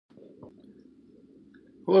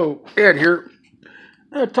Hello, Ed here.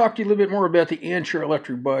 I'm going to talk to you a little bit more about the Anchor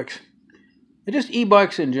electric bikes. And just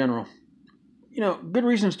e-bikes in general. You know, good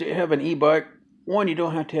reasons to have an e-bike. One, you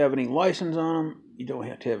don't have to have any license on them. You don't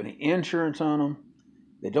have to have any insurance on them.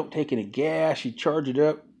 They don't take any gas. You charge it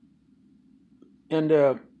up. And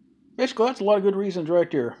basically, that's a lot of good reasons right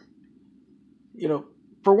there. You know,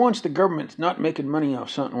 for once, the government's not making money off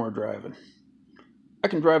something we're driving. I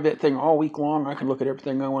can drive that thing all week long. I can look at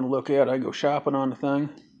everything I want to look at. I go shopping on the thing.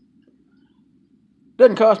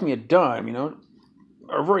 Doesn't cost me a dime, you know,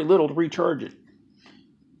 or very little to recharge it.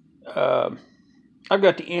 I've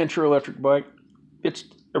got the Anchor electric bike. It's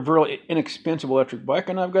a really inexpensive electric bike,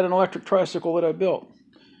 and I've got an electric tricycle that I built.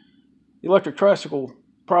 The electric tricycle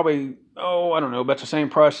probably, I don't know, about the same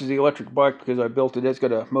price as the electric bike because I built it. It's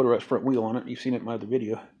got a motorized front wheel on it. You've seen it in my other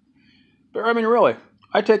video. But I mean, really,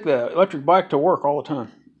 I take the electric bike to work all the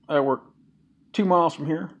time. I work 2 miles from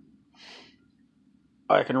here.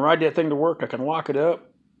 I can ride that thing to work. I can lock it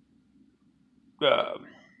up. I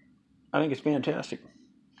think it's fantastic.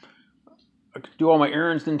 I can do all my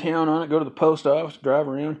errands in town on it, go to the post office, drive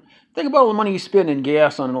around. Think about all the money you spend in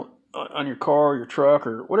gas on your car, your truck,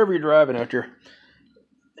 or whatever you're driving out there.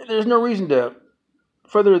 There's no reason to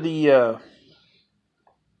further the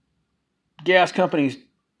gas company's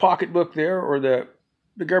pocketbook there or the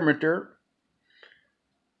government there.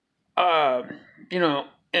 You know,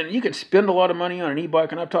 and you can spend a lot of money on an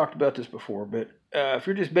e-bike, and I've talked about this before, but if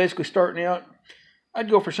you're just basically starting out, I'd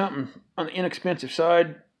go for something on the inexpensive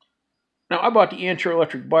side. Now, I bought the Anchor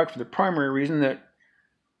electric bike for the primary reason that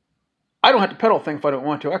I don't have to pedal the thing if I don't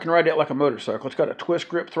want to. I can ride that like a motorcycle. It's got a twist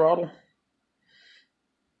grip throttle.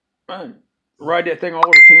 I ride that thing all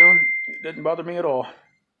over town. It doesn't bother me at all.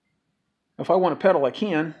 If I want to pedal, I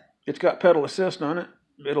can. It's got pedal assist on it.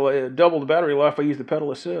 It'll double the battery life if I use the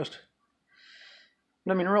pedal assist.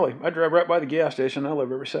 I mean, really, I drive right by the gas station. I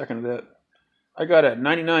love every second of that. I got a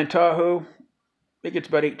 99 Tahoe. It gets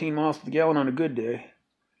about 18 miles to the gallon on a good day.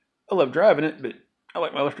 I love driving it, but I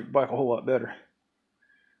like my electric bike a whole lot better.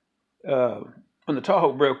 When the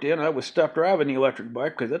Tahoe broke down, I was stuck driving the electric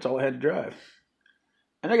bike because that's all I had to drive.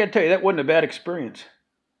 And I got to tell you, that wasn't a bad experience.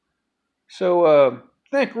 So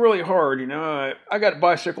think really hard, you know. I got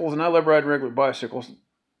bicycles, and I love riding regular bicycles.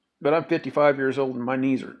 But I'm 55 years old, and my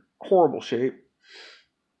knees are horrible shape.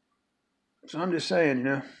 So I'm just saying, you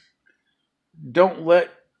know, don't let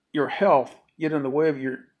your health get in the way of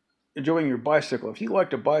your enjoying your bicycle. If you like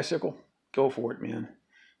to bicycle, go for it, man.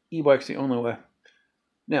 E-bike's the only way.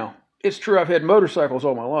 Now, it's true I've had motorcycles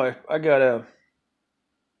all my life. I got a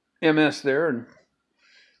MS there, and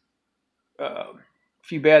a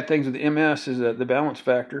few bad things with the MS is the balance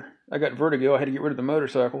factor. I got vertigo. I had to get rid of the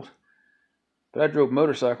motorcycles. But I drove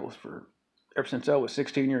motorcycles ever since I was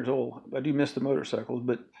 16 years old. I do miss the motorcycles,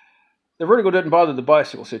 but the vertigo doesn't bother the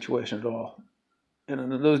bicycle situation at all. And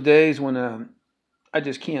in those days when I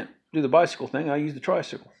just can't do the bicycle thing, I use the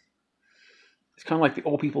tricycle. It's kind of like the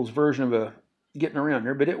old people's version of getting around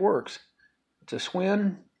there, but it works. It's a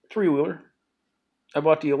Swin 3-wheeler. I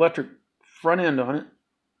bought the electric front end on it,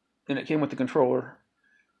 and it came with the controller.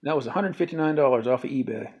 And that was $159 off of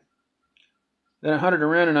eBay. Then I hunted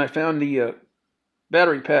around and I found the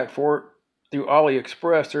battery pack for it through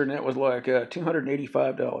AliExpress there, and that was like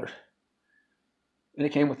 $285. And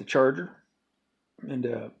it came with the charger.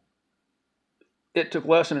 And it took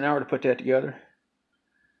less than an hour to put that together.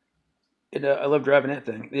 And I love driving that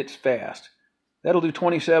thing. It's fast. That'll do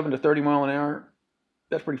 27 to 30 mile an hour.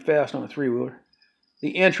 That's pretty fast on a 3-wheeler.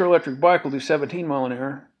 The Anchor electric bike will do 17 mile an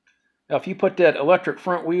hour. Now, if you put that electric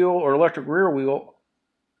front wheel or electric rear wheel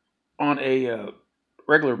on a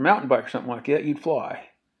regular mountain bike or something like that, you'd fly.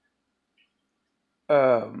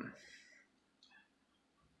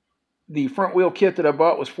 The front wheel kit that I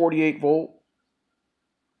bought was 48 volt.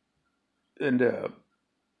 And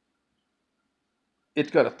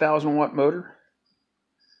it's got a 1,000 watt motor.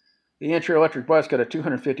 The Anchor electric bike's got a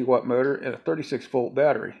 250 watt motor and a 36 volt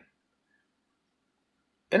battery.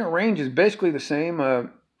 And the range is basically the same.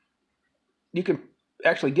 You can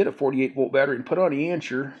actually get a 48 volt battery and put on the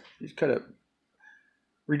Anchor. Just kind of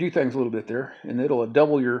redo things a little bit there, and it'll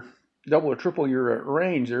double or triple your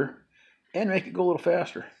range there, and make it go a little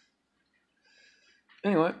faster.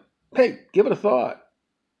 Anyway, hey, give it a thought.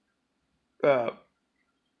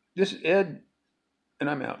 This is Ed, and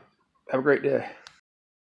I'm out. Have a great day.